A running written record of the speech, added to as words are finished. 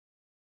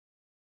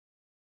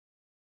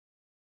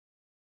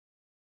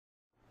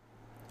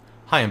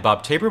Hi, I'm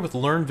Bob Tabor with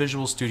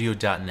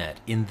LearnVisualStudio.net.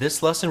 In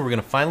this lesson, we're going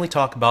to finally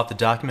talk about the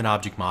Document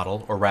Object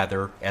Model, or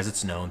rather, as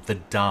it's known, the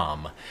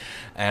DOM.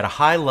 At a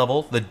high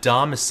level, the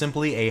DOM is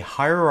simply a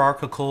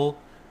hierarchical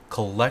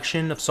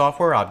collection of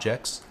software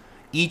objects,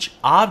 each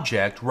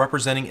object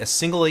representing a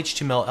single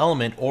HTML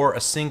element or a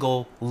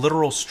single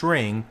literal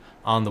string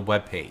on the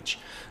web page.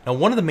 Now,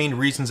 one of the main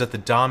reasons that the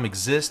DOM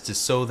exists is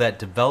so that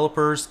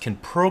developers can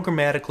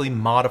programmatically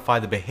modify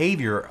the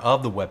behavior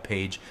of the web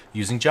page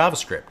using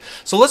JavaScript.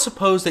 So let's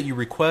suppose that you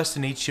request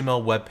an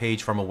HTML web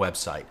page from a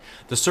website.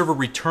 The server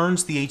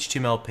returns the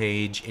HTML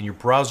page and your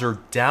browser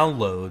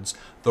downloads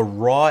the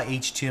raw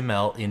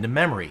HTML into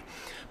memory.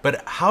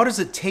 But how does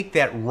it take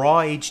that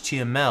raw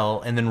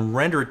HTML and then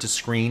render it to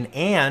screen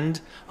and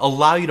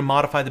allow you to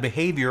modify the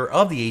behavior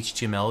of the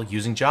HTML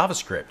using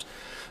JavaScript?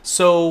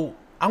 So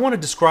I want to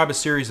describe a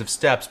series of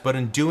steps, but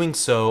in doing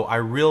so, I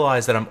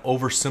realize that I'm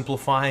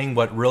oversimplifying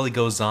what really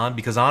goes on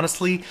because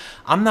honestly,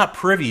 I'm not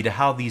privy to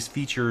how these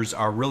features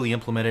are really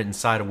implemented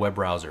inside of web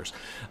browsers.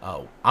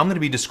 I'm going to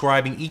be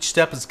describing each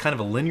step as kind of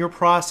a linear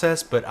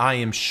process, but I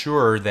am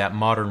sure that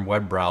modern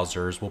web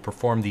browsers will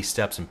perform these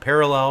steps in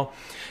parallel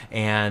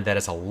and that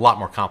it's a lot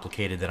more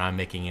complicated than I'm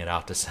making it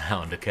out to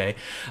sound, okay?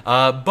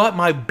 But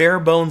my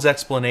bare bones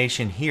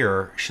explanation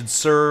here should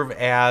serve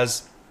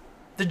as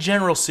the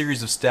general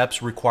series of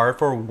steps required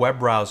for a web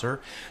browser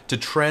to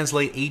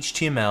translate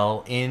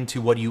HTML into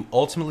what you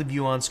ultimately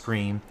view on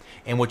screen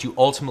and what you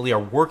ultimately are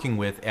working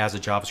with as a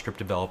JavaScript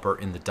developer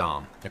in the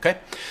DOM. Okay?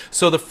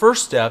 So the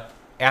first step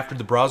after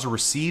the browser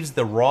receives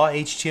the raw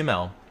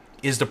HTML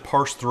is to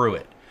parse through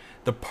it.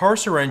 The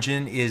parser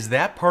engine is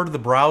that part of the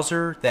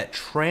browser that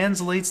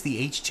translates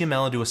the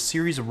HTML into a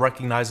series of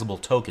recognizable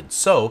tokens.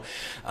 So,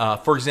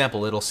 for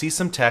example, it'll see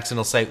some text and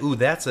it'll say, ooh,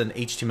 that's an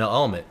HTML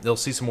element. It'll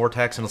see some more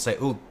text and it'll say,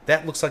 ooh,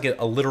 that looks like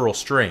a literal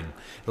string.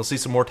 It'll see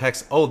some more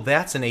text, oh,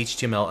 that's an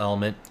HTML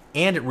element,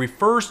 and it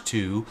refers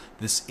to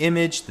this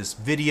image, this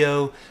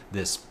video,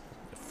 this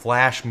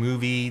Flash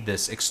movie,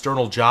 this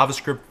external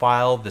JavaScript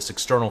file, this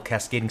external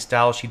cascading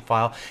style sheet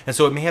file, and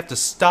so it may have to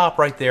stop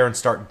right there and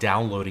start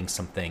downloading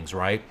some things,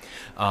 right?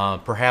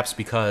 Perhaps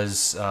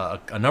because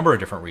a number of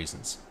different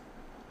reasons.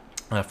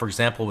 For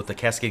example, with the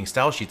cascading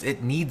style sheets,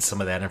 it needs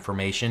some of that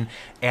information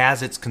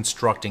as it's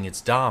constructing its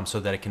DOM so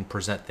that it can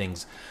present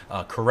things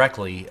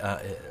correctly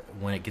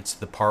when it gets to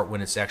the part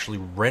when it's actually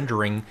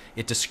rendering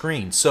it to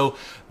screen. So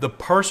the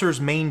parser's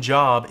main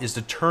job is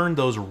to turn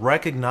those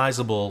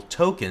recognizable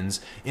tokens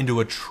into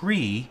a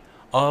tree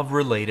of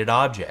related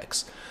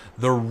objects.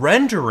 The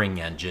rendering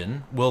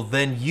engine will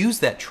then use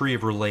that tree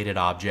of related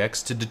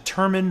objects to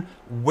determine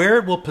where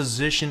it will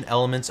position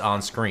elements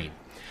on screen.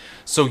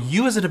 So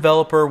you as a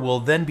developer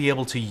will then be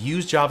able to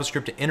use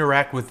JavaScript to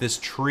interact with this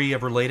tree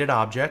of related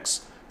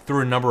objects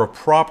through a number of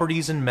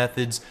properties and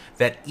methods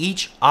that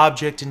each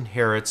object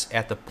inherits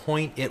at the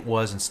point it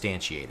was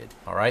instantiated.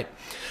 All right?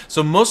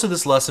 So most of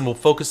this lesson will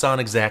focus on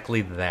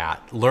exactly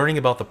that, learning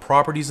about the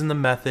properties and the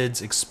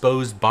methods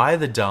exposed by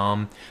the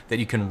DOM that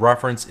you can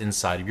reference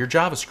inside of your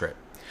JavaScript.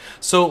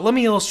 So let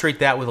me illustrate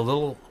that with a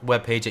little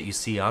web page that you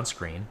see on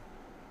screen.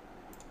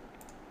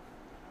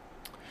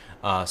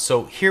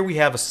 So here we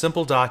have a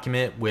simple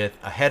document with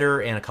a header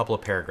and a couple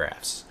of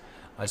paragraphs.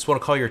 I just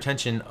want to call your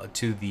attention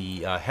to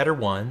the header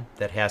 1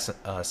 that has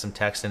some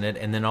text in it,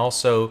 and then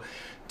also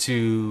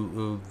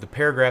to the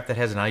paragraph that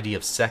has an ID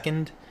of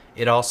second.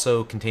 It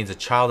also contains a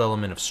child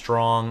element of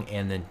strong,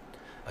 and then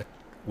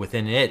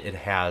within it, it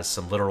has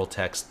some literal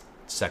text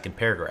second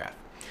paragraph.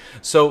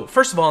 So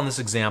first of all, in this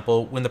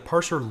example, when the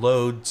parser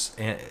loads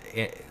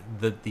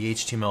the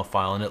HTML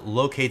file and it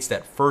locates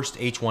that first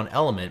H1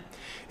 element,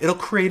 it'll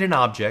create an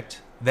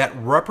object that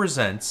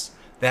represents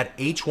that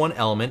H1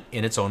 element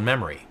in its own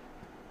memory.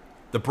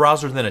 The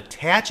browser then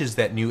attaches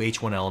that new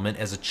H1 element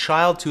as a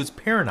child to its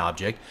parent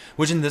object,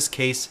 which in this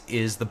case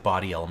is the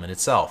body element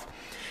itself.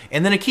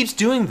 And then it keeps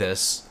doing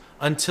this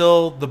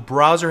until the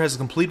browser has a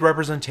complete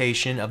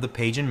representation of the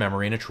page in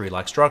memory in a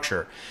tree-like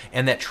structure.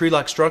 And that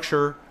tree-like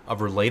structure of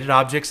related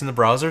objects in the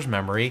browser's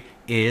memory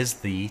is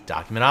the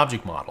document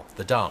object model,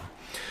 the DOM.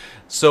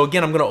 So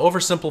again, I'm going to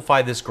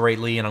oversimplify this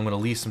greatly and I'm going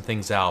to leave some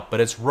things out, but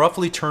it's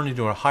roughly turned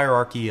into a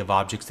hierarchy of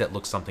objects that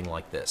looks something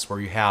like this, where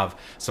you have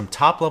some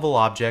top-level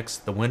objects,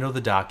 the window of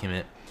the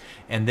document,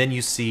 and then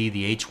you see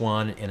the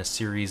H1 in a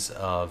series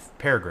of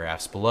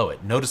paragraphs below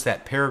it. Notice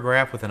that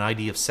paragraph with an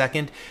ID of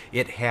second,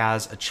 it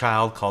has a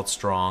child called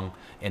strong,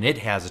 and it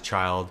has a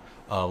child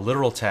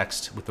literal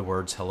text with the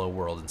words hello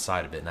world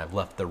inside of it, and I've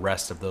left the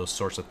rest of those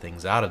sorts of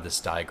things out of this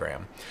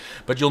diagram.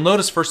 But you'll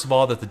notice first of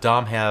all that the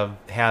DOM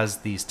has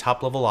these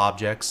top level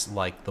objects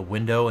like the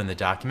window and the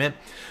document.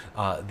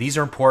 These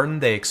are important.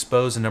 They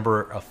expose a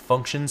number of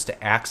functions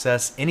to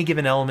access any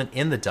given element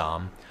in the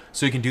DOM.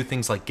 So you can do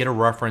things like get a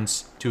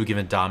reference to a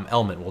given DOM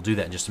element. We'll do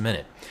that in just a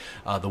minute.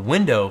 The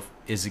window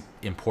is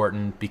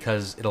important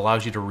because it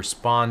allows you to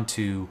respond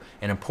to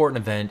an important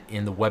event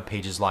in the web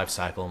page's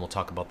lifecycle, and we'll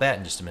talk about that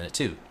in just a minute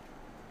too.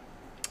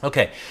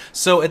 Okay,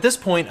 so at this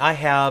point I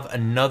have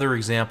another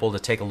example to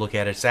take a look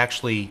at. It's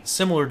actually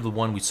similar to the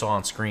one we saw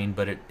on screen,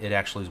 but it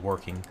actually is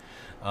working.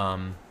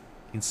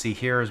 You can see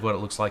here is what it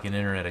looks like in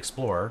Internet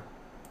Explorer.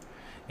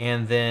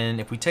 And then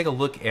if we take a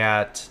look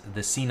at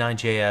the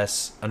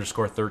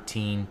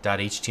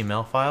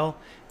c9js_13.html file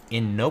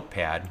in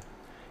Notepad,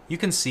 you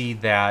can see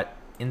that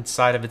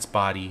inside of its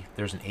body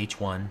there's an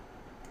h1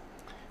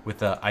 with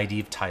the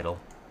ID of title.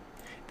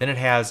 Then it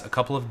has a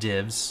couple of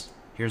divs.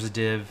 Here's a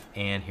div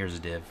and here's a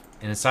div.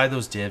 And inside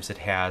those divs it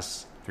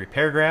has 3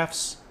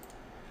 paragraphs.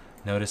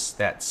 Notice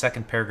that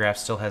second paragraph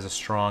still has a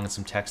strong and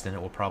some text in it.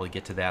 We'll probably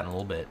get to that in a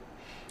little bit.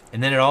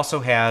 And then it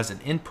also has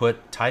an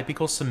input type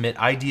equals submit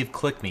ID of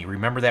click me.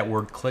 Remember that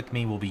word click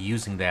me. We'll be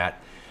using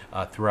that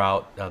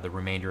throughout the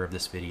remainder of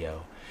this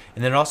video.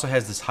 And then it also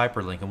has this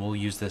hyperlink, and we'll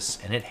use this,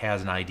 and it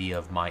has an ID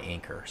of my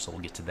anchor. So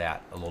we'll get to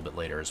that a little bit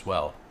later as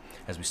well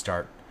as we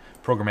start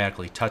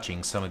programmatically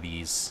touching some of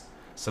these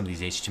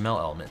HTML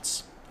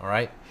elements. All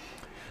right.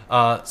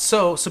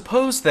 So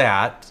suppose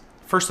that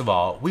first of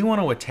all we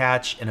want to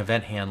attach an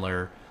event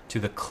handler to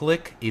the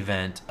click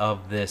event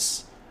of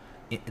this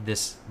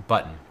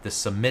button, this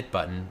submit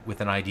button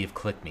with an ID of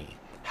click me.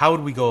 How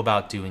would we go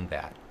about doing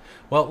that?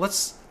 Well,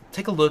 let's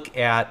take a look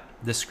at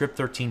the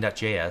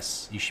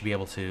script13.js. You should be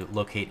able to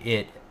locate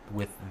it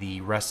with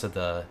the rest of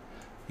the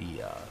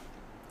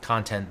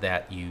content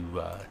that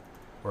you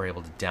were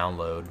able to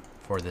download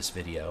for this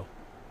video.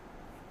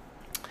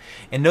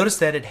 And notice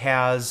that it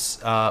has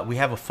we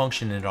have a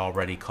function in it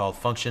already called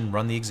function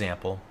run the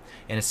example,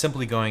 and it's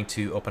simply going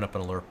to open up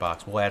an alert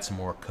box. We'll add some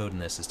more code in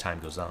this as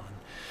time goes on.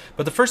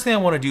 But the first thing I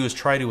want to do is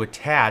try to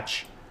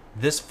attach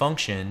this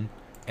function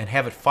and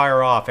have it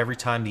fire off every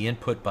time the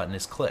input button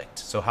is clicked.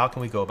 So how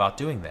can we go about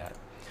doing that?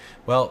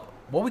 Well,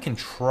 what we can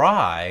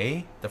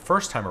try the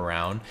first time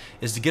around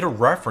is to get a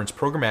reference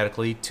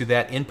programmatically to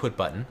that input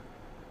button,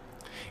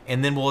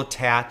 and then we'll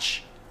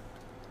attach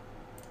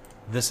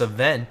this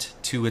event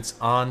to its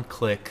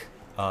on-click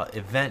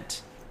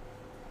event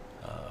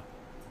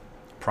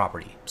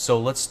property. So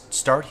let's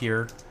start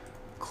here,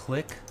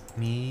 click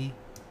me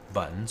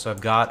button. So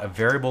I've got a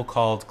variable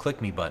called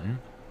click me button,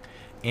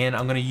 and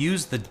I'm going to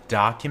use the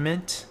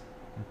document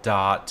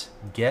dot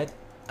get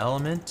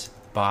element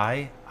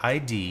by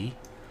ID.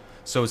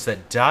 So it's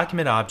that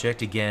document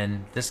object.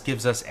 Again, this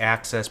gives us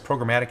access,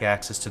 programmatic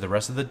access to the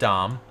rest of the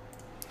DOM,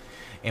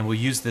 and we'll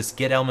use this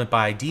get element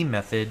by ID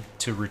method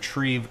to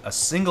retrieve a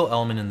single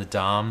element in the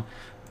DOM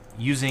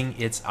using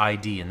its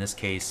ID, in this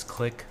case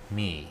click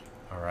me.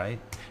 All right,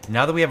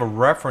 now that we have a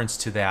reference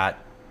to that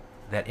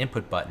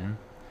input button,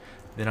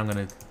 then I'm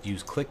going to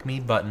use click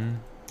me button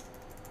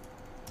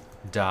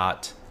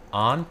dot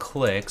on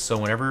click. So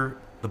whenever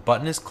the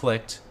button is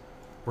clicked,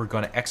 we're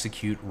going to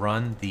execute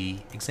run the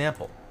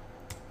example,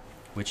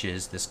 which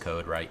is this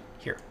code right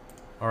here.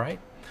 All right,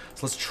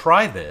 so let's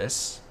try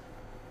this.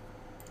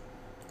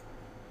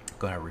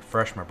 Go ahead and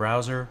refresh my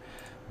browser.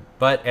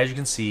 But as you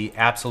can see,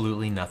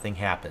 absolutely nothing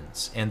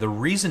happens. And the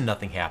reason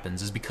nothing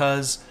happens is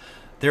because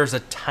there's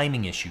a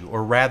timing issue,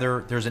 or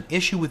rather there's an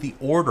issue with the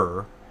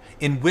order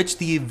in which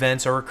the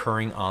events are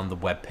occurring on the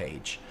web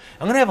page.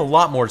 I'm going to have a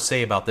lot more to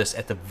say about this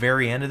at the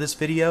very end of this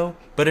video,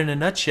 but in a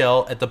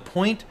nutshell, at the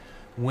point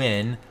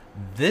when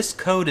this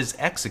code is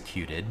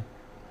executed,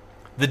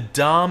 the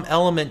DOM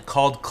element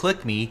called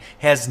click me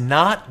has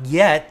not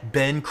yet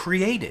been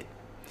created.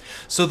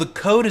 So the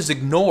code is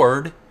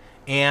ignored,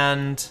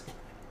 and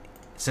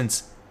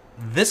since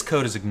this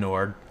code is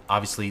ignored,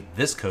 obviously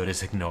this code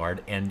is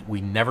ignored, and we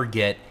never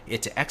get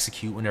it to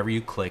execute whenever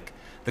you click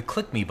the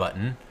click me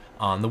button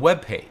on the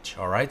web page.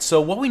 All right,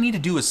 so what we need to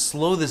do is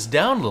slow this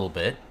down a little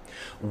bit,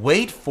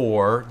 wait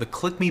for the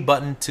click me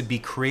button to be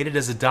created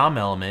as a DOM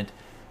element,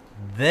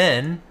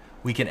 then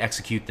we can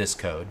execute this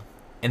code.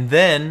 And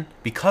then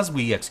because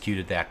we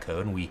executed that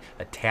code and we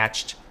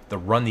attached the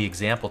run the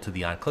example to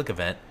the on click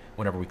event,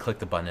 whenever we click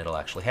the button, it'll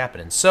actually happen.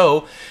 And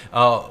so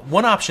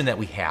one option that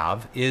we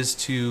have is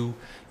to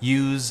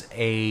use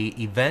a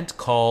event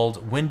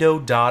called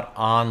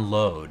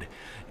window.onload.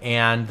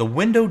 And the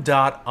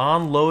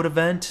window.onload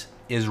event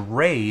is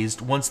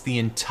raised once the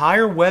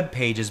entire web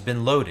page has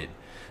been loaded,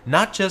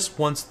 not just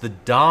once the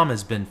DOM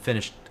has been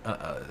finished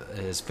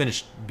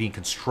being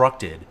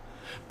constructed,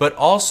 but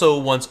also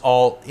once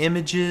all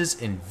images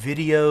and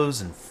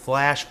videos and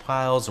flash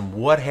files and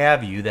what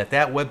have you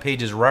that web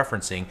page is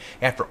referencing,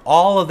 after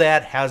all of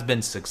that has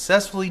been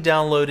successfully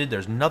downloaded,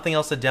 there's nothing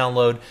else to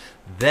download,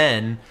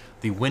 then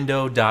the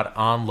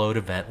window.onload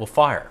event will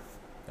fire.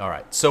 All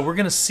right, so we're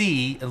going to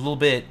see a little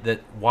bit that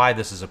why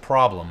this is a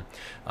problem.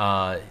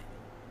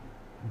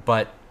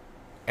 But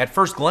at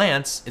first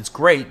glance, it's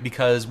great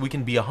because we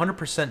can be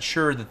 100%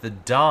 sure that the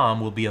DOM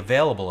will be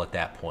available at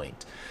that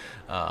point.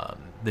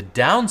 The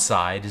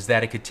downside is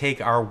that it could take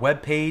our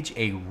web page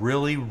a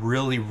really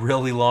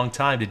long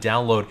time to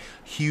download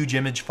huge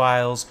image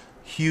files,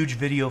 huge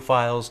video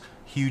files,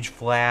 huge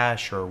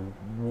flash, or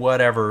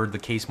whatever the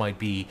case might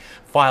be,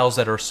 files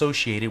that are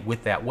associated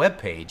with that web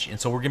page. And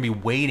so we're going to be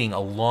waiting a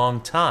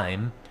long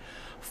time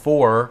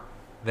for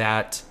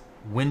that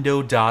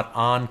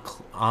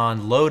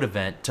window.onload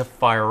event to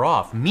fire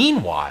off.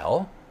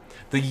 Meanwhile,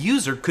 the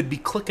user could be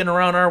clicking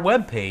around our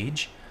web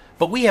page,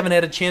 but we haven't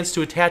had a chance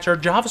to attach our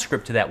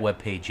JavaScript to that web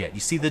page yet. You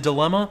see the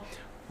dilemma?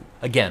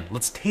 Again,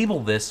 let's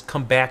table this,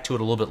 come back to it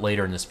a little bit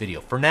later in this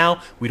video. For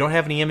now, we don't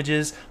have any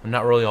images. I'm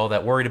not really all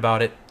that worried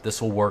about it.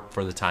 This will work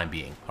for the time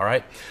being, all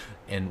right?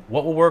 And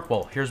what will work?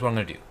 Well, here's what I'm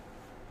gonna do.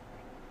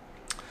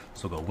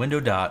 So we'll go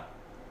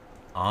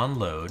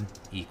window.onload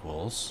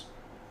equals,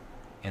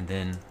 and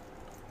then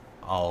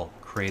I'll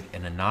create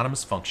an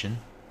anonymous function,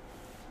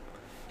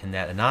 and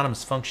that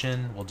anonymous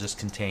function will just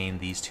contain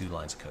these 2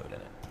 lines of code in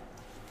it.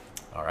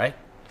 All right,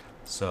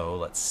 so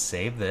let's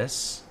save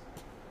this.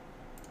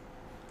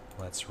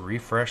 Let's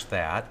refresh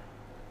that.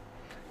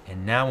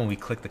 And now when we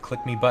click the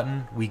Click Me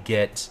button, we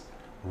get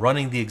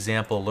running the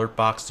example alert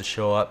box to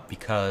show up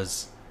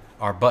because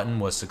our button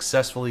was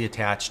successfully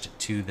attached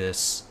to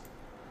this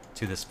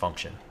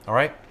function. All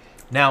right,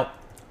 now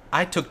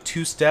I took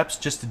 2 steps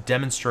just to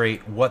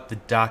demonstrate what the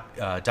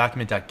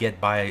document.get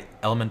by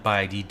element by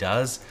ID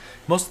does.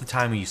 Most of the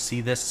time when you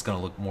see this, it's going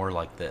to look more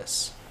like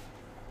this.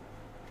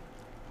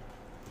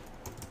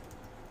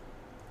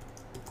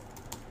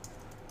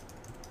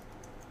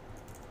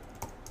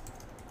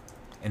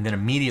 And then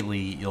immediately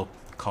you'll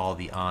call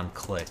the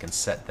onClick and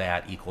set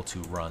that equal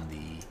to run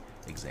the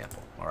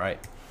example. All right,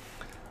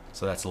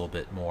 so that's a little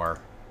bit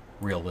more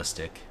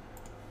realistic.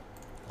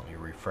 Let me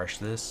refresh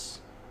this.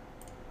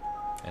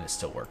 And it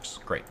still works.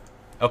 Great.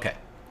 Okay.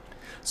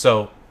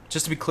 So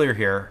just to be clear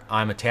here,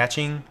 I'm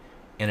attaching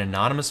an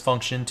anonymous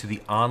function to the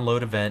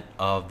onload event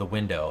of the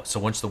window. So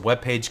once the web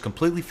page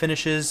completely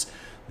finishes,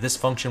 this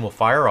function will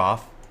fire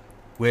off,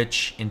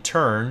 which in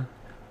turn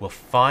will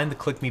find the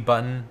Click Me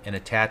button and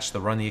attach the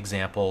Run the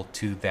Example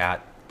to the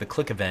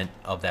click event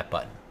of that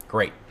button.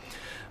 Great.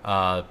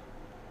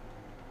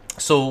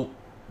 So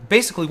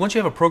basically, once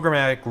you have a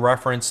programmatic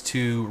reference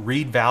to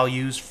read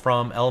values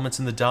from elements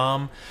in the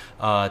DOM,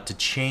 to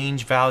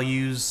change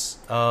values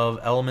of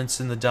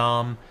elements in the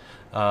DOM,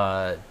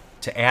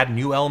 to add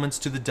new elements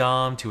to the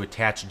DOM, to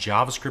attach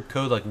JavaScript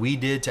code like we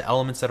did to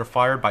elements that are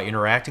fired by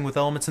interacting with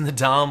elements in the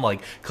DOM, like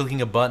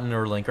clicking a button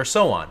or a link or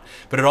so on.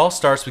 But it all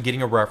starts with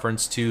getting a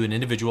reference to an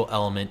individual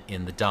element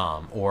in the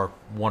DOM or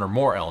one or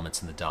more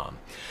elements in the DOM.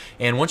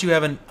 And once you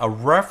have a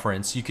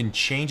reference, you can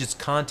change its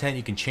content,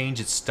 you can change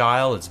its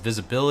style, its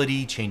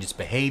visibility, change its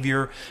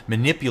behavior,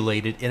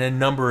 manipulate it in a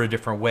number of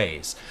different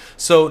ways.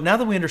 So now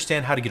that we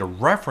understand how to get a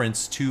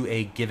reference to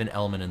a given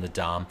element in the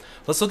DOM,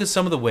 let's look at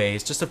some of the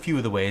ways, just a few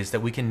of the ways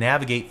that we can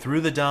navigate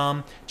through the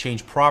DOM,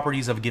 change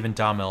properties of a given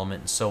DOM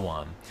element, and so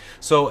on.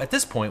 So at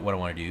this point, what I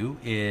want to do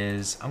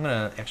is I'm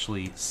going to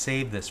actually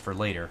save this for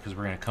later because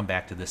we're going to come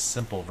back to this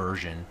simple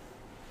version.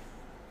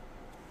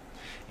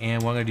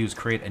 And what I'm going to do is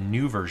create a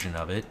new version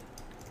of it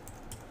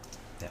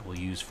that we'll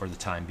use for the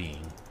time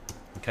being.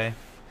 Okay?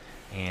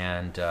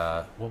 And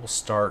what we'll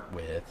start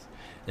with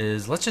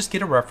is let's just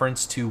get a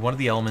reference to one of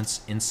the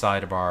elements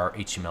inside of our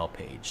HTML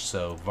page.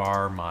 So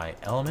var my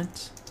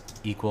element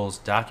equals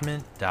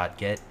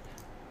document.get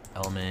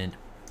element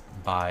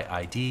by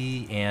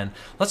ID, and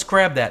let's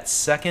grab that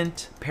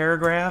second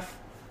paragraph,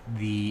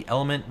 the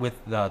element with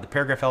the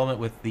paragraph element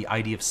with the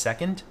ID of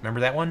second.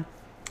 Remember that one?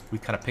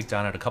 We've kind of picked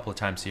on it a couple of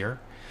times here.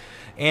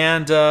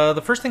 And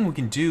the first thing we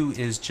can do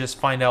is just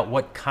find out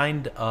what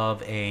kind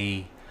of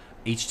a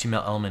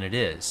HTML element it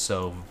is.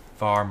 So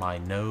var my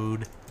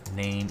node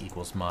name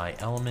equals my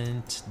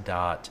element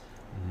dot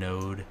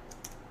node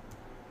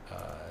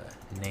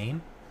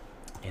name,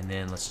 and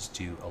then let's just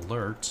do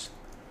alert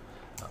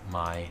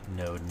my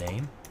node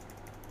name.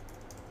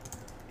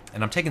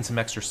 And I'm taking some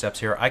extra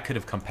steps here. I could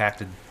have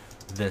compacted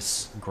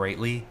this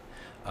greatly,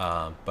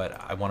 but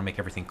I want to make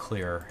everything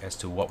clear as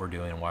to what we're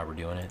doing and why we're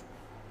doing it.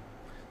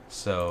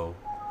 So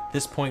at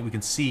this point we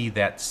can see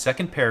that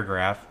second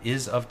paragraph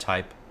is of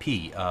type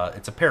P.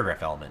 It's a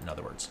paragraph element, in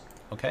other words.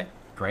 Okay,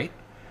 great.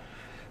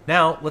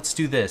 Now let's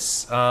do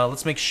this.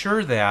 Let's make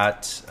sure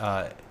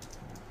that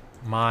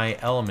my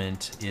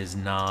element is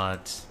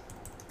not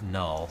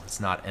null,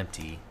 it's not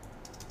empty.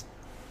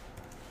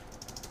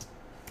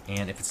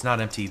 And if it's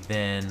not empty,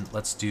 then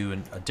let's do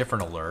a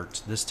different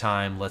alert. This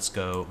time let's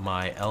go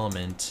my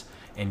element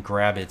and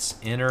grab its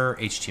inner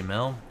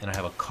HTML, and I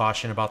have a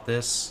caution about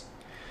this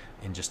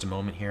in just a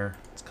moment here.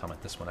 Let's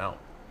comment this one out.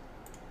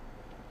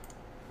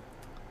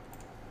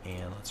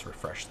 And let's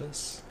refresh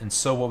this. And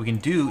so what we can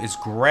do is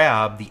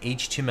grab the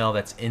HTML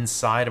that's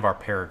inside of our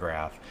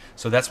paragraph.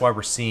 So that's why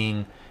we're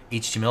seeing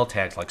HTML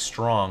tags like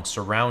strong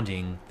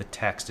surrounding the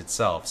text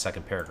itself,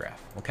 second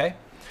paragraph, okay?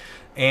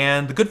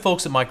 And the good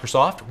folks at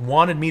Microsoft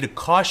wanted me to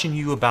caution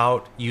you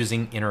about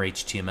using inner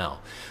HTML.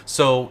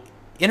 So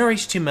inner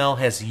HTML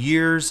has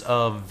years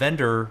of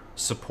vendor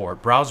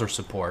support, browser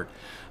support.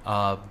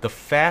 The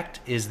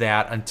fact is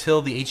that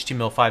until the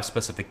HTML5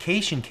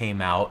 specification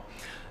came out,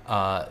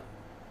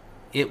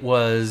 it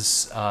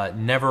was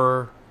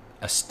never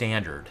a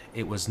standard.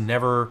 It was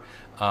never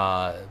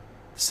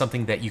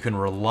something that you can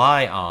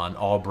rely on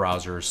all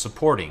browsers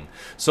supporting.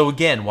 So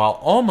again, while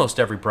almost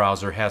every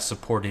browser has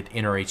supported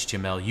inner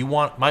HTML, you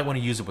might want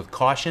to use it with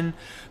caution.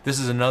 This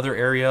is another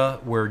area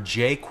where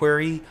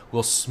jQuery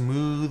will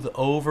smooth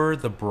over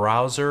the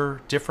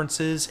browser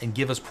differences and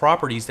give us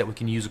properties that we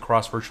can use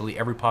across virtually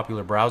every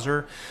popular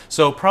browser.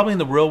 So probably in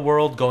the real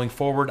world going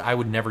forward, I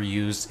would never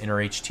use inner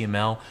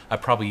HTML.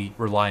 I'd probably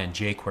rely on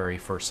jQuery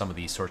for some of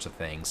these sorts of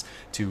things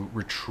to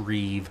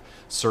retrieve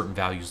certain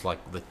values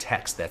like the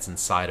text that's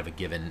inside of a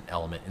given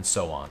element and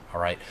so on. All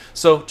right,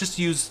 so just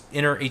use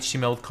inner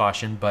HTML with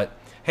caution, but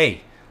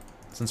hey,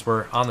 since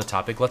we're on the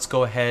topic, let's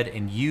go ahead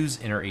and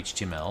use inner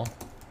HTML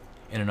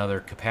in another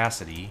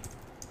capacity.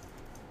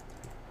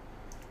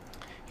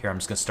 Here I'm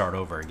just going to start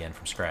over again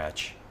from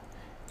scratch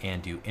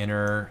and do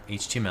inner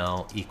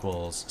HTML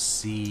equals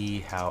see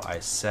how I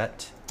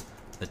set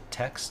the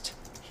text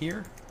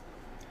here.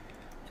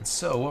 And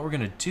so what we're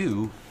going to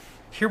do,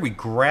 here we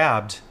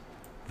grabbed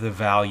the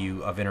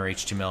value of inner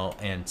HTML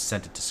and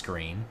sent it to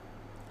screen.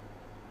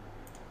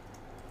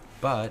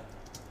 But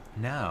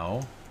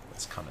now,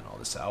 let's comment all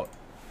this out.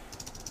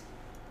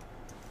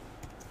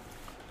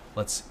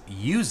 Let's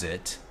use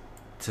it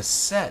to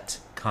set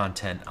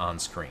content on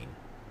screen.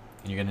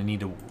 And you're going to need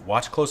to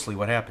watch closely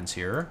what happens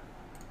here.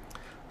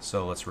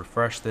 So let's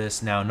refresh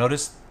this. Now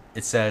notice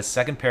it says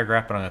second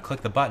paragraph, but I'm going to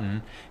click the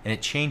button and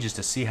it changes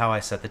to see how I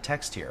set the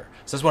text here.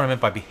 So that's what I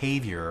meant by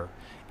behavior,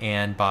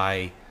 and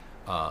by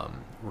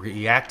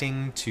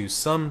reacting to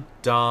some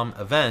DOM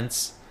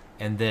events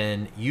and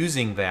then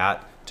using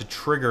that to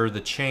trigger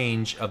the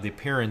change of the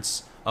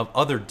appearance of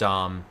other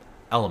DOM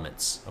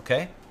elements.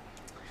 Okay?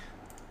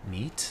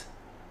 Neat.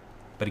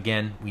 But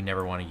again, we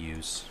never want to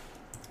use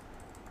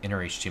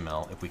inner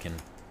HTML if we can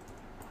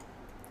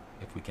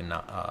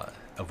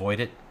avoid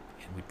it.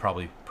 And we'd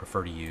probably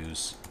prefer to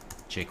use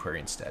jQuery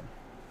instead.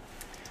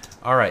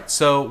 All right,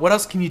 so what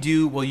else can you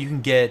do? Well, you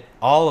can get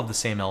all of the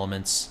same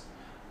elements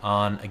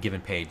on a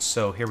given page.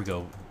 So here we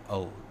go,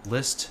 a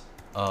list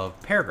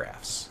of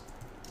paragraphs.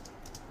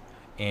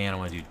 And I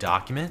want to do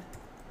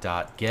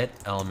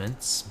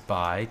document.getElements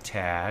by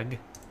tag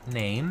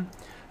name.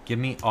 Give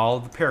me all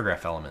of the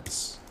paragraph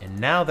elements. And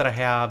now that I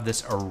have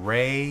this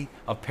array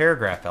of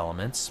paragraph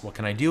elements, what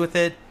can I do with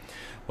it?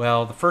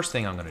 Well, the first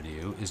thing I'm going to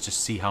do is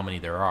just see how many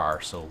there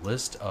are. So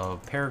list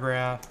of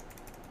paragraphs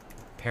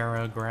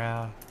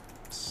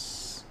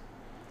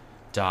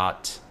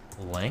dot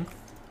length.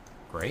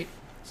 Great.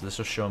 So this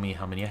will show me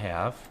how many I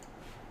have.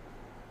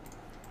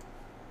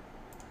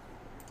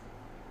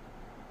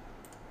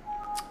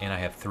 And I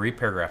have 3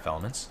 paragraph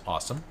elements.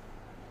 Awesome.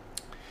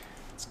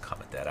 Let's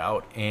comment that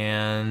out.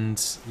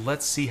 And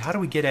let's see, how do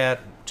we get at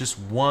just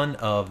one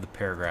of the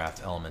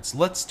paragraph elements?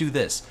 Let's do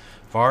this.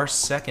 Var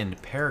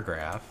second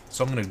paragraph.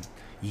 So I'm going to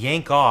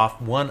yank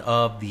off one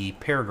of the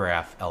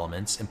paragraph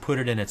elements and put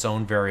it in its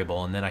own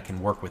variable, and then I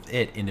can work with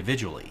it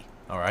individually.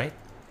 All right?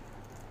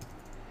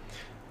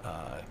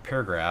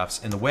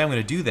 Paragraphs. And the way I'm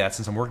going to do that,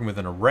 since I'm working with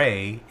an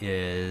array,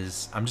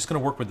 is I'm just going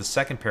to work with the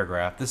second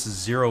paragraph. This is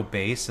 0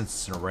 base since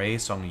it's an array,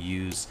 so I'm going to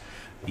use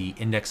the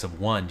index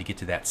of 1 to get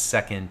to that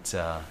second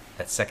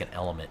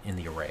element in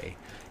the array.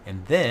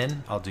 And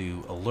then I'll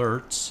do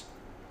alerts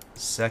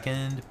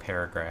second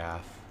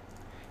paragraph,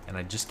 and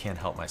I just can't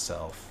help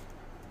myself.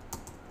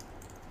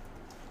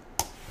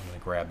 I'm going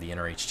to grab the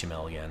inner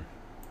HTML again.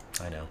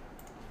 I know.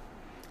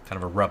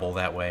 Kind of a rebel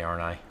that way,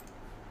 aren't I?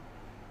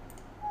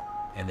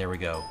 And there we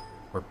go.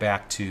 We're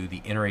back to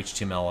the inner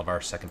HTML of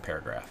our second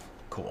paragraph.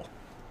 Cool.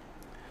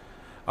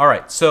 All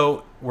right,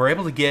 so we're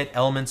able to get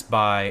elements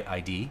by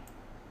ID.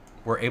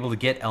 We're able to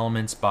get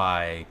elements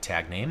by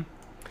tag name.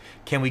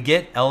 Can we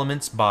get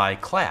elements by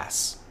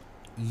class?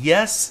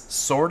 Yes,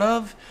 sort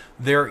of.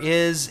 There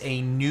is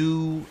a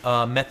new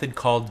method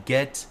called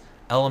get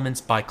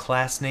elements by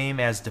class name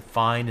as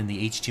defined in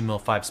the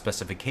HTML5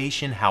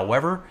 specification.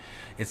 However,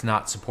 it's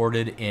not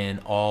supported in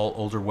all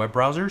older web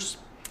browsers.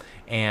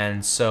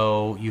 And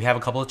so you have a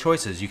couple of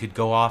choices. You could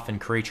go off and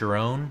create your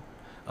own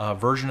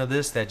version of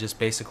this that just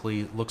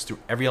basically looks through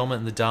every element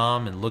in the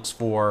DOM and looks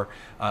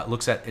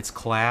at its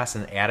class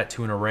and add it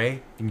to an array.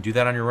 You can do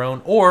that on your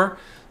own, or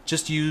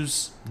just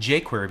use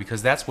jQuery,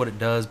 because that's what it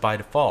does by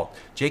default.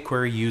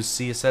 jQuery uses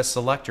CSS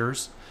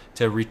selectors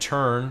to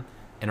return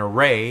an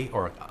array,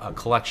 or a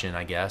collection,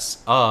 I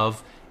guess,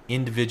 of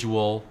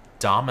individual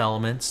DOM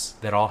elements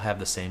that all have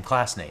the same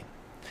class name.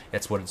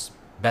 That's what it's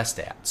best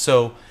at.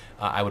 So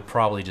I would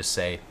probably just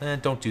say,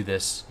 don't do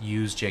this,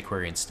 use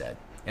jQuery instead.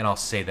 And I'll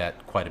say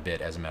that quite a bit,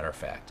 as a matter of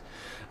fact.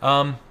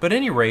 But at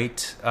any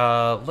rate,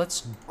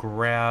 let's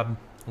grab,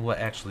 well,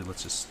 actually,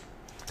 let's just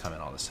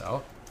comment all this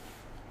out.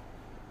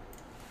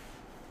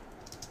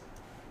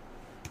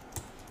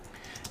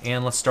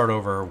 And let's start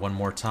over one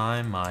more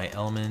time. My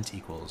element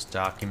equals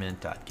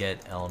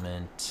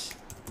document.getElement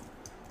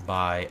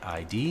by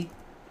ID.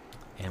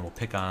 And we'll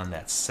pick on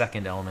that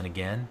second element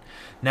again.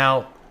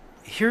 Now,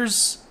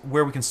 here's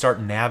where we can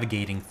start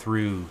navigating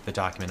through the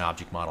document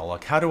object model.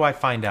 Like, how do I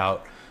find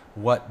out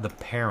what the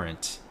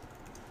parent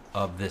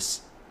of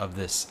this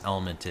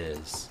element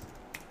is?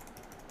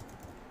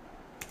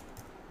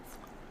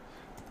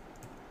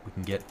 We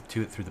can get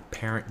to it through the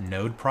parent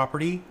node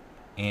property,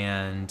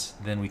 and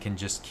then we can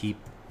just keep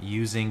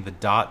using the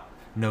dot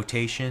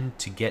notation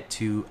to get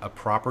to a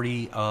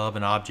property of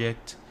an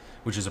object,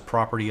 which is a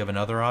property of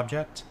another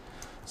object.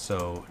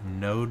 So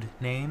node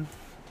name,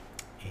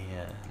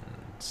 and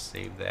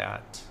save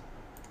that.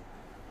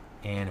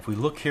 And if we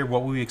look here,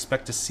 what we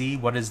expect to see,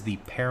 what is the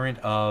parent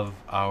of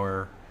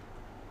our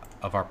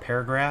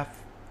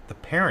paragraph? The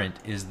parent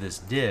is this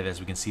div, as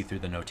we can see through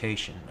the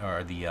notation,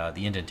 or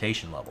the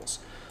indentation levels.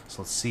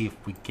 So let's see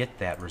if we get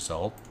that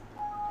result,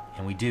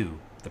 and we do.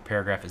 The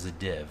paragraph is a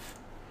div.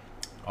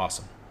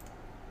 Awesome.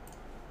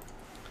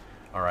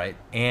 All right,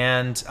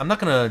 and I'm not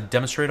going to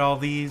demonstrate all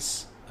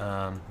these.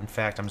 In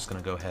fact, I'm just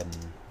going to go ahead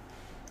and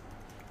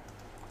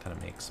kind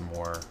of make some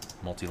more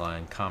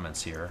multi-line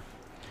comments here.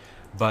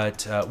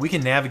 But we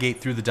can navigate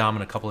through the DOM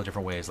in a couple of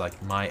different ways,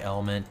 like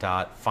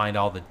myElement.find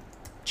all the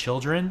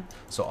children,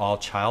 so all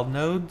child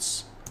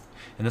nodes.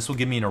 And this will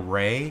give me an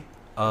array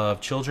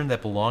of children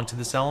that belong to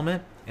this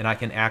element, and I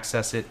can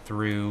access it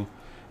through,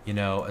 you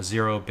know, a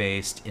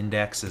zero-based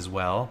index as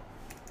well,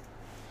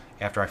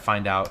 after I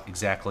find out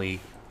exactly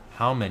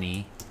how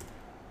many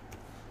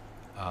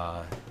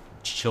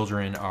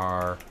children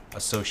are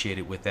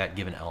associated with that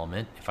given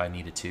element, if I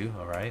needed to.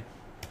 All right,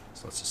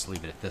 so let's just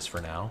leave it at this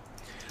for now.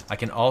 I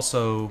can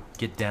also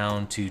get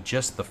down to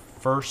just the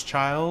first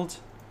child,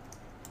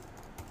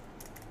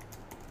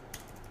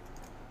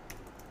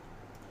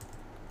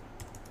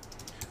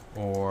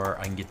 or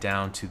I can get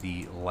down to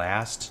the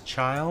last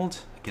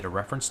child, get a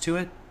reference to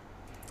it.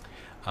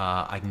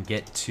 I can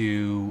get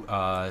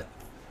to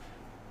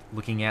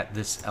looking at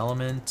this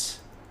element,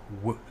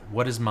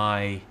 what is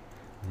my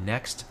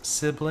next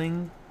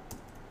sibling?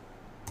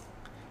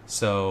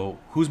 So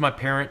who's my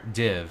parent?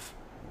 Div.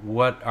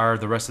 What are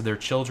the rest of their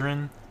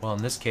children? Well,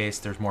 in this case,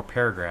 there's more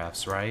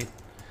paragraphs, right?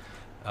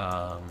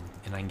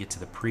 And I can get to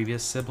the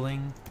previous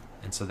sibling.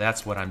 And so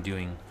that's what I'm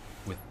doing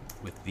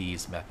with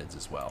these methods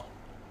as well,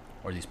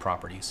 or these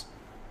properties.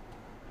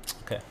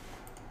 Okay.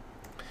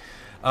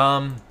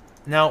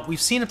 Now,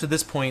 we've seen up to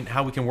this point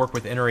how we can work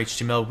with inner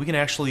HTML. We can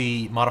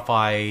actually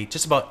modify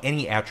just about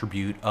any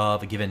attribute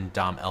of a given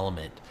DOM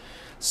element.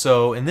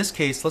 So in this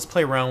case, let's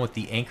play around with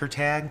the anchor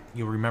tag.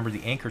 You'll remember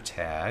the anchor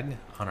tag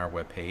on our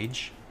web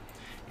page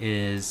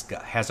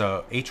has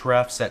a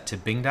href set to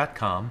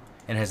bing.com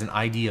and has an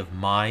ID of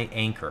my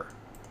anchor.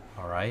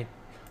 All right,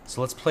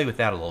 so let's play with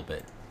that a little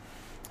bit.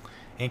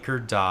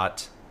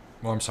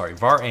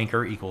 Var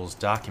anchor equals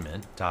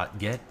document dot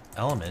get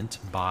element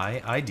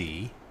by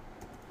ID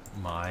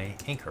my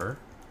anchor.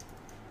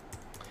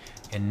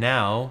 And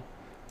now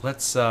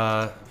let's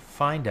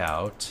find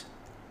out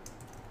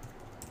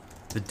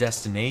the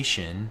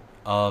destination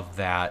of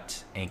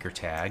that anchor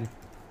tag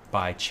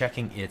by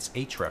checking its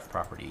href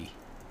property.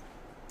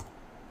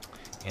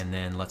 And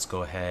then let's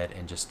go ahead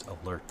and just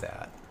alert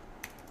that.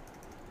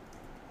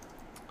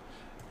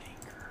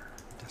 Anchor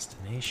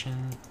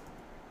destination.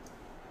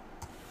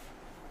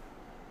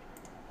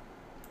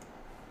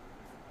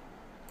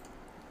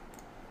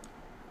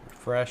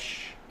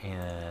 Refresh,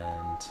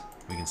 and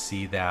we can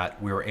see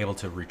that we were able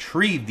to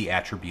retrieve the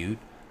attribute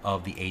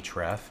of the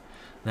href.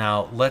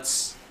 Now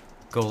let's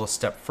go a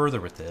step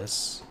further with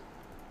this.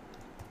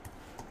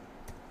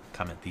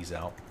 Comment these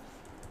out.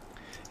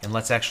 And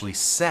let's actually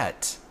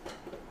set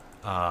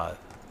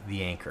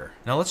the anchor.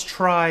 Now let's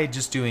try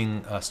just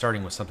doing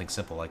starting with something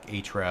simple like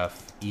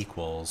href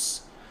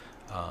equals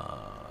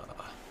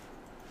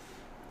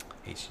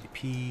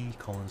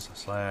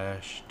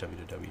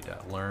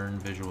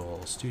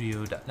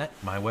http://www.learnvisualstudio.net,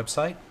 my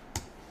website.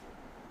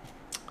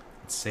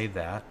 Let's save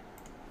that,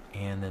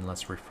 and then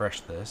let's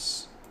refresh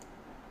this.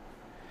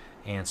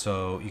 And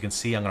so you can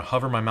see I'm going to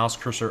hover my mouse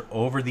cursor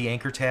over the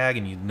anchor tag,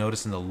 and you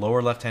notice in the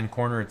lower left hand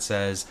corner it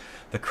says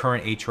the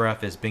current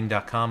href is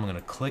bing.com. I'm going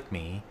to click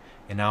me,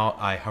 and now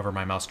I hover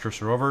my mouse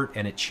cursor over it,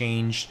 and it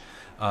changed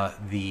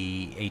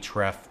the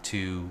href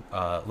to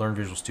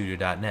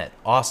learnvisualstudio.net.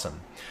 Awesome.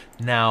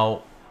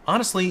 Now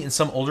honestly, in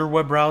some older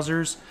web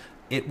browsers,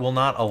 it will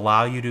not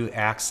allow you to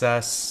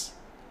access,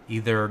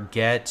 either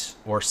get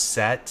or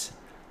set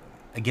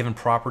a given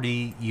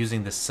property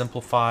using the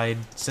simplified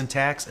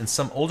syntax. In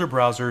some older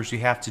browsers, you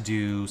have to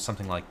do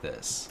something like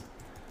this.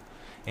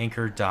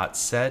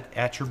 Anchor.set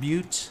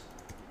attribute,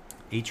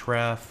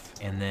 href,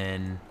 and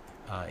then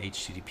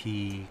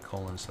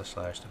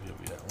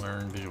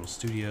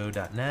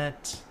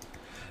http://www.learnvisualstudio.net.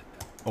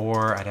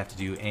 Or I'd have to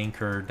do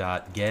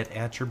anchor.get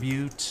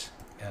attribute,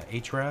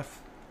 href,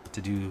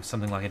 to do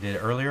something like I did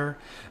earlier.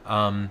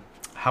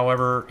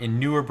 However, in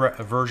newer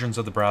versions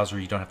of the browser,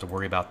 you don't have to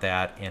worry about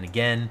that. And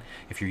again,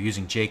 if you're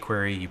using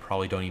jQuery, you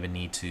probably don't even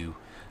need to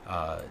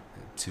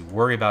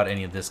worry about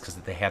any of this, because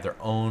they have their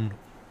own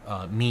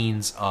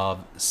means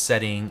of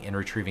setting and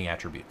retrieving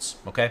attributes.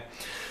 Okay.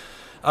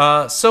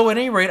 So at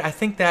any rate, I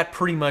think that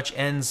pretty much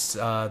ends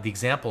the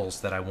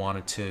examples that I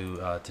wanted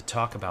to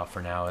talk about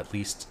for now, at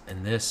least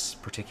in this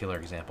particular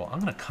example. I'm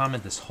going to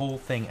comment this whole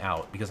thing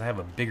out because I have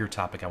a bigger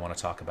topic I want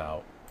to talk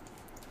about.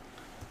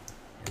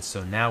 And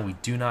so now we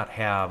do not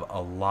have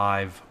a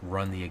live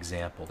run the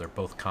example. They're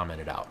both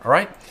commented out. All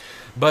right,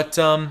 but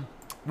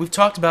we've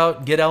talked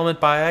about get element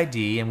by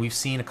ID, and we've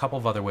seen a couple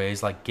of other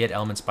ways like get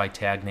elements by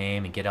tag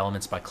name and get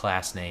elements by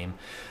class name,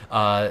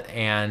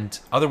 and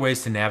other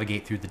ways to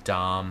navigate through the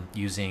DOM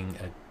using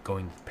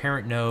going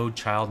parent node,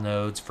 child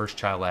nodes, first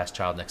child, last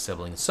child, next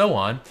sibling, and so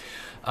on.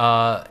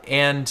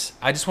 And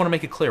I just want to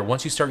make it clear,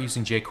 once you start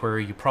using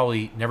jQuery, you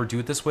probably never do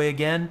it this way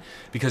again,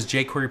 because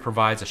jQuery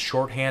provides a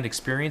shorthand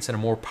experience and a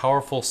more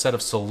powerful set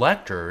of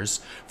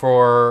selectors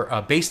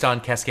for based on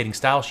cascading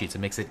style sheets. It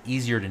makes it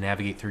easier to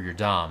navigate through your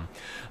DOM.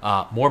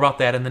 More about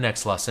that in the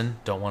next lesson.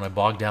 Don't want to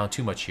bog down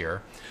too much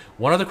here.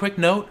 One other quick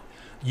note,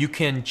 you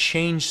can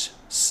change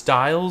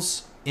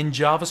styles in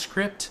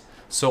JavaScript.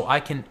 So I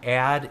can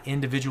add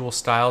individual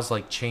styles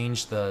like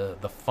change the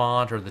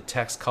font or the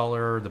text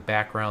color, the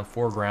background,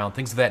 foreground,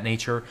 things of that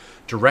nature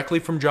directly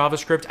from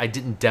JavaScript. I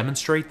didn't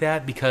demonstrate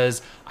that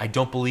because I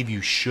don't believe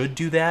you should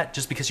do that.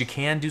 Just because you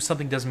can do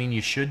something doesn't mean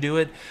you should do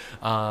it.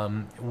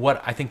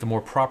 What I think the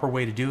more proper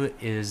way to do it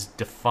is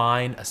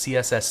define a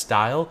CSS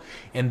style,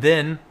 and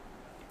then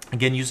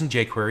again, using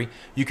jQuery,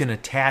 you can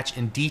attach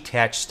and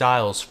detach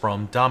styles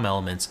from DOM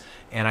elements,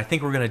 and I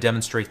think we're going to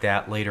demonstrate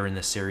that later in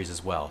this series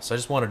as well. So I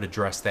just wanted to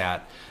address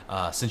that,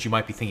 since you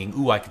might be thinking,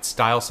 ooh, I could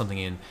style something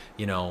in,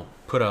 you know,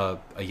 put a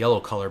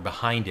yellow color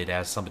behind it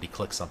as somebody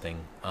clicks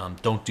something.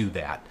 Don't do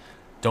that.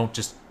 Don't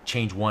just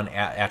change one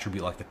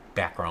attribute like the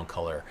background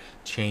color.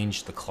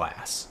 Change the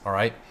class, all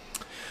right?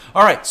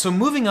 All right, so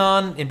moving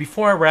on, and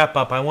before I wrap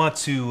up, I want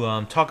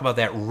to talk about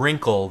that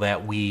wrinkle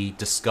that we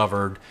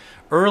discovered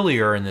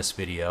earlier in this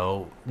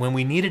video when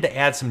we needed to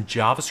add some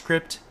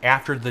JavaScript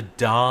after the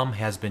DOM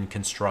has been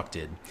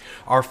constructed.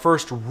 Our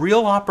first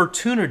real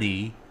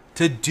opportunity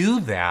to do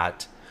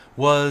that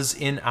was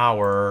in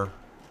our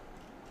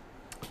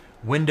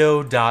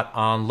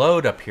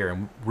window.onload up here.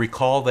 And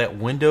recall that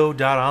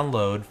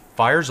window.onload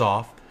fires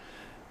off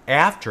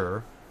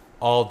after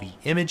all the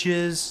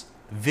images,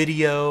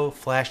 video,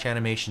 flash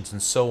animations,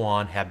 and so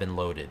on have been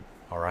loaded.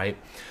 All right,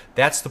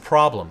 that's the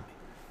problem.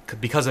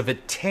 Because if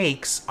it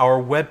takes our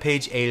web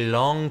page a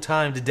long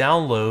time to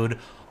download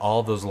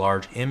all those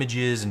large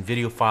images and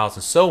video files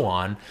and so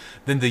on,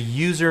 then the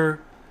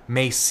user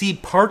may see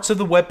parts of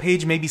the web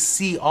page, maybe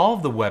see all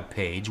of the web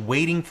page,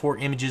 waiting for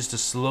images to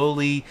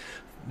slowly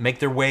make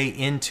their way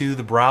into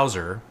the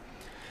browser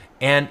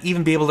and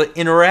even be able to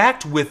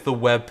interact with the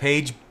web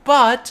page,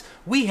 but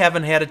we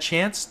haven't had a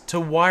chance to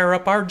wire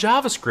up our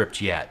JavaScript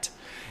yet.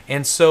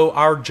 And so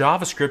our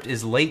JavaScript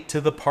is late to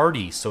the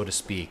party, so to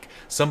speak.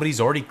 Somebody's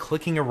already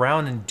clicking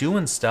around and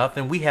doing stuff,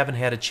 and we haven't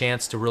had a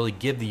chance to really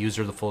give the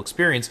user the full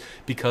experience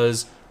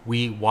because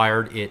we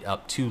wired it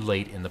up too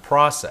late in the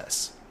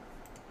process.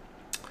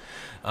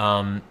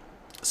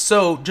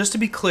 So just to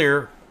be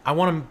clear, I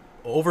want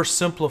to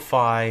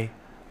oversimplify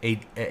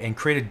and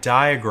create a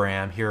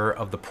diagram here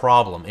of the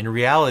problem. In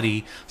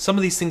reality, some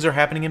of these things are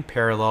happening in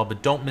parallel,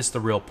 but don't miss the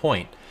real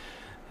point.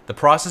 The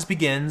process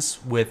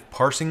begins with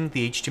parsing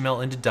the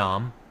HTML into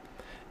DOM.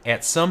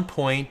 At some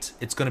point,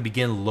 it's going to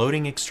begin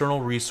loading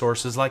external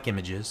resources like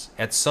images.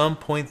 At some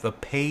point, the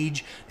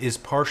page is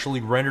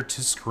partially rendered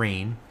to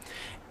screen.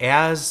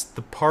 As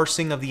the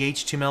parsing of the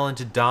HTML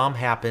into DOM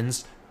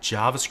happens,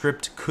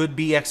 JavaScript could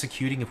be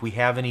executing if we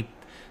have any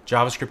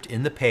JavaScript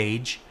in the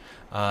page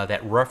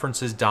that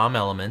references DOM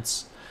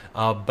elements.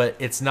 But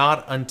it's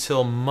not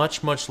until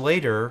much, much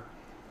later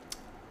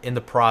in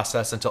the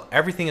process, until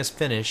everything is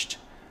finished,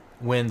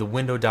 when the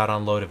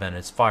window.onload event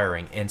is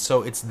firing. And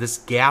so it's this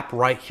gap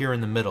right here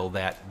in the middle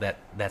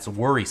that's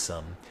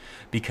worrisome,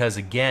 because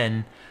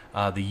again,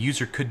 the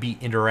user could be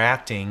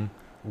interacting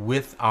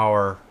with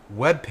our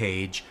web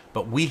page,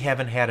 but we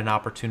haven't had an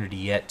opportunity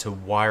yet to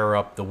wire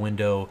up the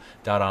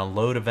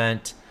window.onload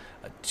event,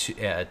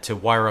 to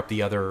wire up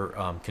the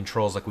other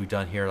controls like we've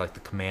done here, like the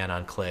command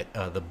on click,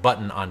 the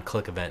button on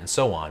click event, and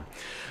so on.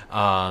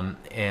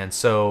 And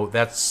so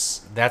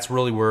that's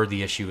really where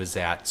the issue is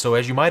at. So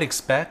as you might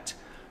expect,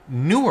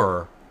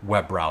 newer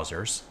web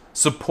browsers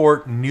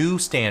support new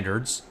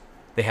standards.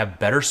 They have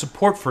better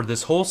support for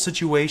this whole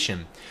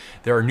situation.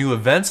 There are new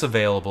events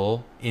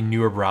available in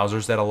newer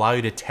browsers that allow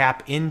you to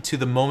tap into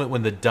the moment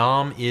when the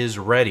DOM is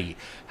ready.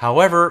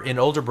 However, in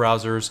older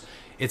browsers,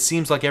 it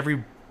seems like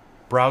every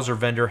browser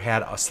vendor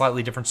had a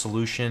slightly different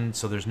solution,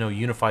 so there's no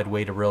unified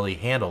way to really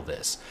handle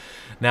this.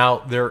 Now,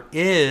 there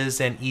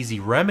is an easy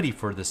remedy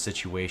for this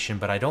situation,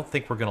 but I don't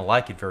think we're going to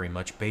like it very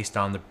much based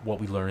on what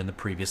we learned in the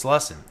previous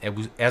lesson.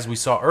 As we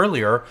saw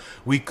earlier,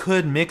 we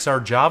could mix our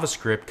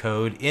JavaScript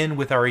code in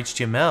with our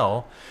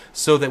HTML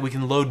so that we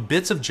can load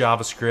bits of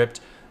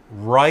JavaScript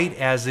right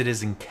as it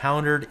is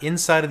encountered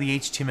inside of the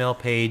HTML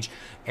page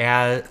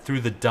through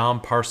the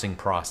DOM parsing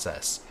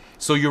process.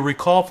 So you'll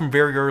recall from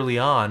very early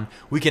on,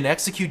 we can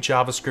execute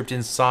JavaScript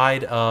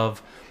inside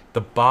of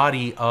the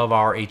body of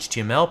our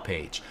HTML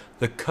page.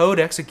 The code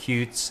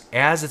executes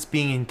as it's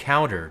being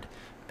encountered,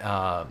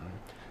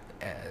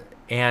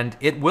 And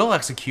it will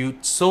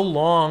execute so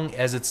long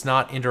as it's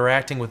not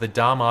interacting with a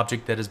DOM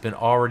object that has been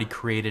already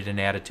created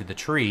and added to the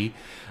tree.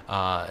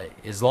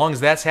 As long as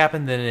that's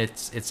happened, then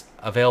it's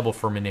available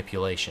for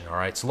manipulation. All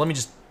right, so let me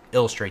just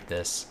illustrate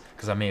this,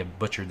 because I may have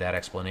butchered that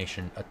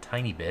explanation a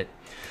tiny bit.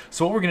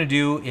 So what we're going to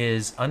do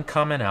is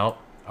uncomment out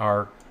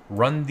our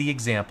run the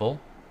example.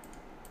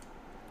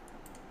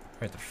 All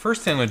right, the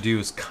first thing I'm going to do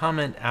is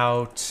comment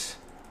out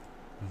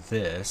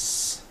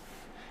this.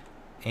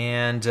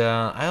 And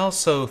I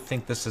also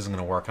think this isn't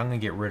going to work. I'm going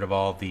to get rid of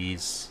all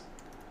these.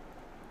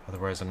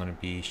 Otherwise, I'm going to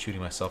be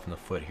shooting myself in the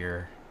foot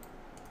here.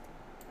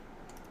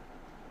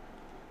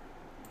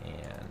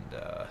 And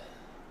that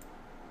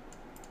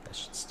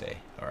should stay.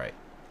 All right.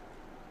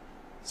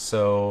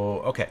 So,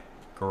 okay,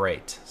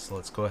 great. So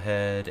let's go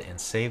ahead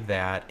and save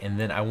that. And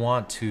then I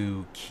want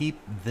to keep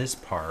this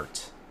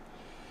part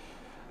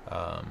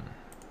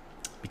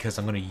because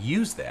I'm going to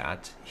use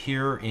that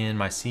here in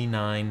my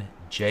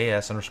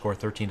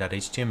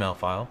C9JS_13.html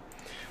file.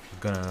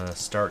 We're going to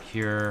start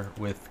here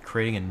with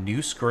creating a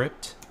new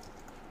script.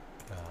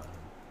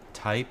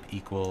 Type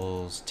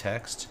equals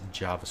text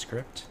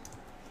JavaScript.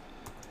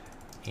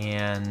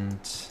 And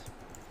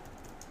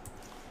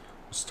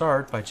we'll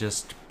start by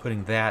just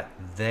putting that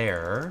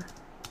there.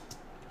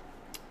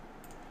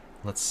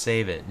 Let's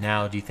save it.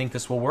 Now, do you think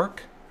this will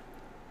work?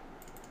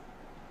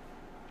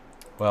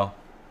 Well,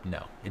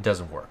 no, it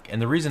doesn't work.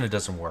 And the reason it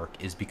doesn't work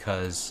is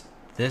because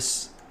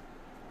this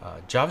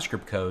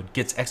JavaScript code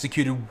gets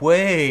executed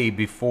way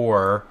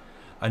before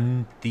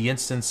the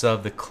instance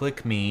of the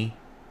click me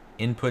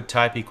input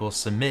type equals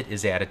submit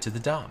is added to the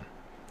DOM.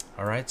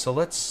 All right, so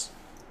let's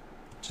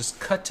just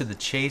cut to the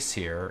chase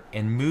here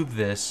and move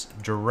this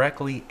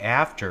directly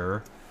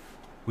after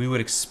we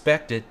would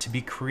expect it to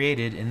be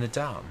created in the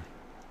DOM.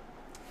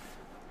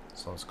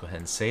 So let's go ahead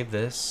and save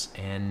this,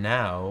 and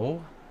now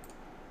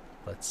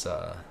let's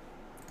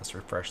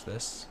refresh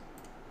this,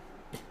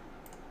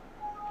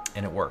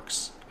 and it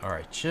works. All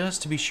right,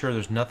 just to be sure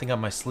there's nothing up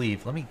my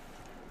sleeve, let me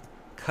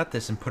cut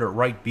this and put it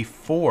right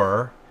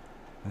before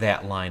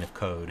that line of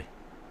code,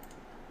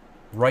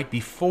 right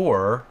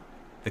before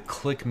the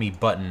click me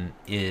button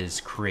is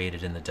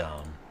created in the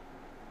DOM.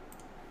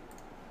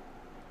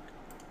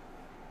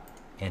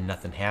 And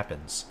nothing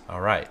happens. All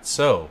right,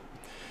 so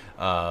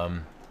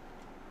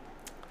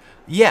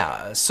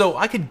yeah, so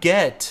I could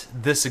get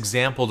this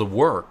example to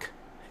work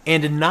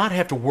and to not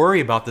have to worry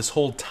about this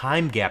whole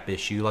time gap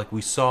issue like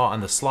we saw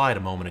on the slide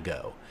a moment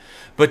ago.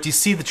 But do you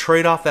see the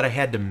trade-off that I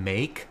had to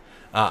make?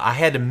 I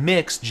had to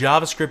mix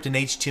JavaScript and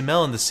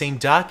HTML in the same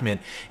document,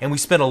 and we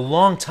spent a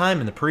long time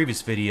in the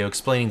previous video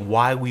explaining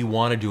why we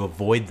wanted to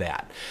avoid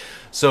that.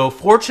 So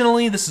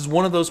fortunately, this is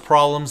one of those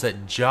problems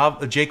that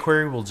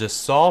jQuery will just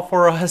solve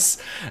for us,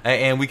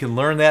 and we can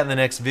learn that in the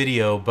next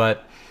video.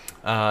 But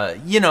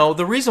you know,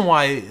 the reason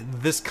why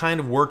this kind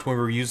of worked when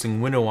we were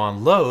using window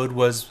on load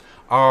was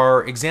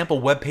our example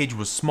web page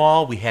was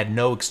small. We had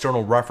no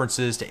external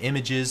references to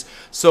images,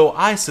 so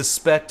I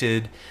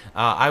suspected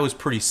I was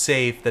pretty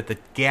safe that the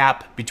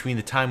gap between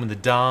the time when the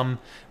DOM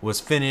was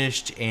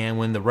finished and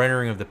when the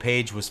rendering of the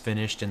page was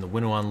finished and the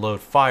window on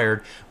load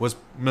fired was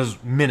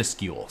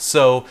minuscule.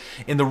 So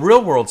in the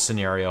real world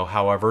scenario,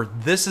 however,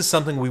 this is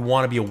something we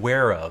want to be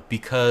aware of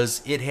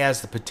because it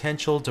has the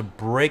potential to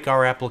break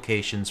our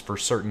applications for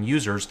certain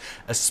users,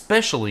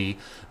 especially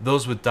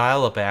those with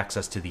dial-up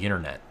access to the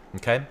internet.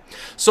 Okay,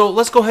 so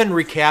let's go ahead and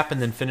recap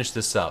and then finish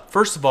this up.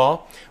 First of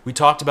all, we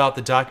talked about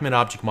the document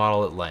object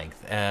model at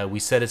length. We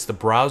said it's the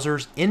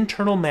browser's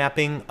internal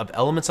mapping of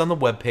elements on the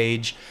web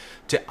page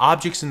to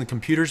objects in the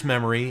computer's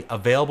memory,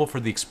 available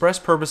for the express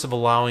purpose of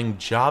allowing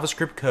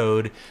JavaScript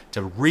code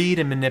to read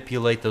and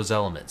manipulate those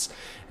elements.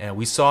 And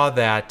we saw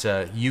that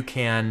you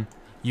can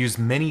use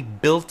many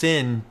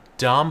built-in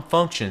DOM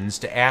functions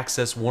to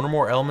access one or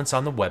more elements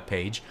on the web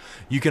page.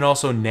 You can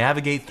also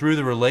navigate through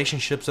the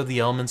relationships of the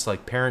elements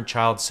like parent,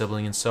 child,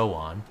 sibling, and so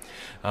on.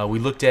 We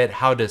looked at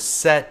how to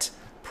set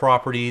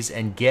properties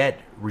and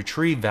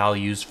retrieve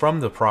values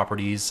from the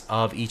properties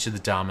of each of the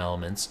DOM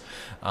elements.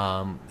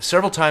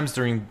 Several times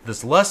during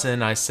this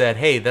lesson I said,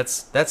 hey,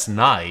 that's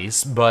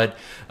nice, but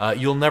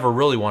you'll never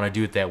really want to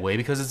do it that way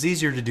because it's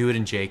easier to do it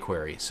in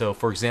jQuery. So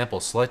for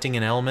example, selecting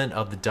an element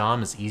of the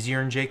DOM is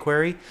easier in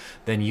jQuery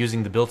than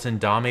using the built-in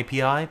DOM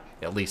API,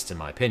 at least in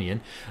my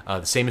opinion.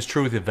 The same is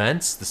true with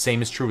events. The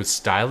same is true with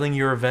styling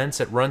your events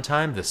at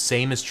runtime. The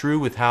same is true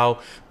with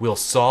how we'll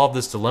solve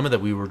this dilemma that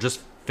we were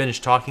just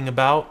finished talking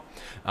about,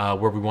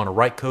 where we want to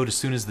write code as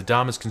soon as the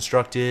DOM is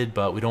constructed,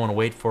 but we don't want to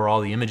wait for all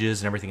the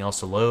images and everything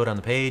else to load on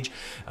the page.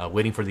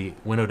 Waiting for the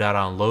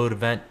window.onLoad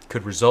event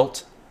could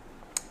result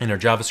in our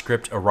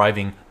JavaScript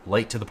arriving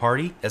late to the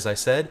party, as I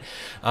said.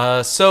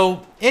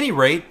 So, any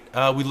rate,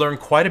 we learned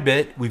quite a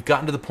bit. We've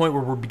gotten to the point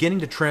where we're beginning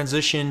to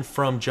transition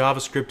from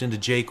JavaScript into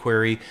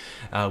jQuery,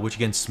 which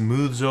again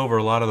smooths over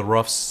a lot of the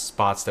rough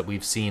spots that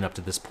we've seen up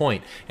to this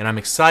point. And I'm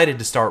excited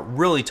to start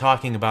really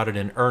talking about it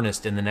in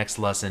earnest in the next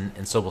lesson,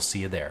 and so we'll see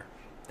you there.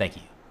 Thank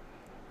you.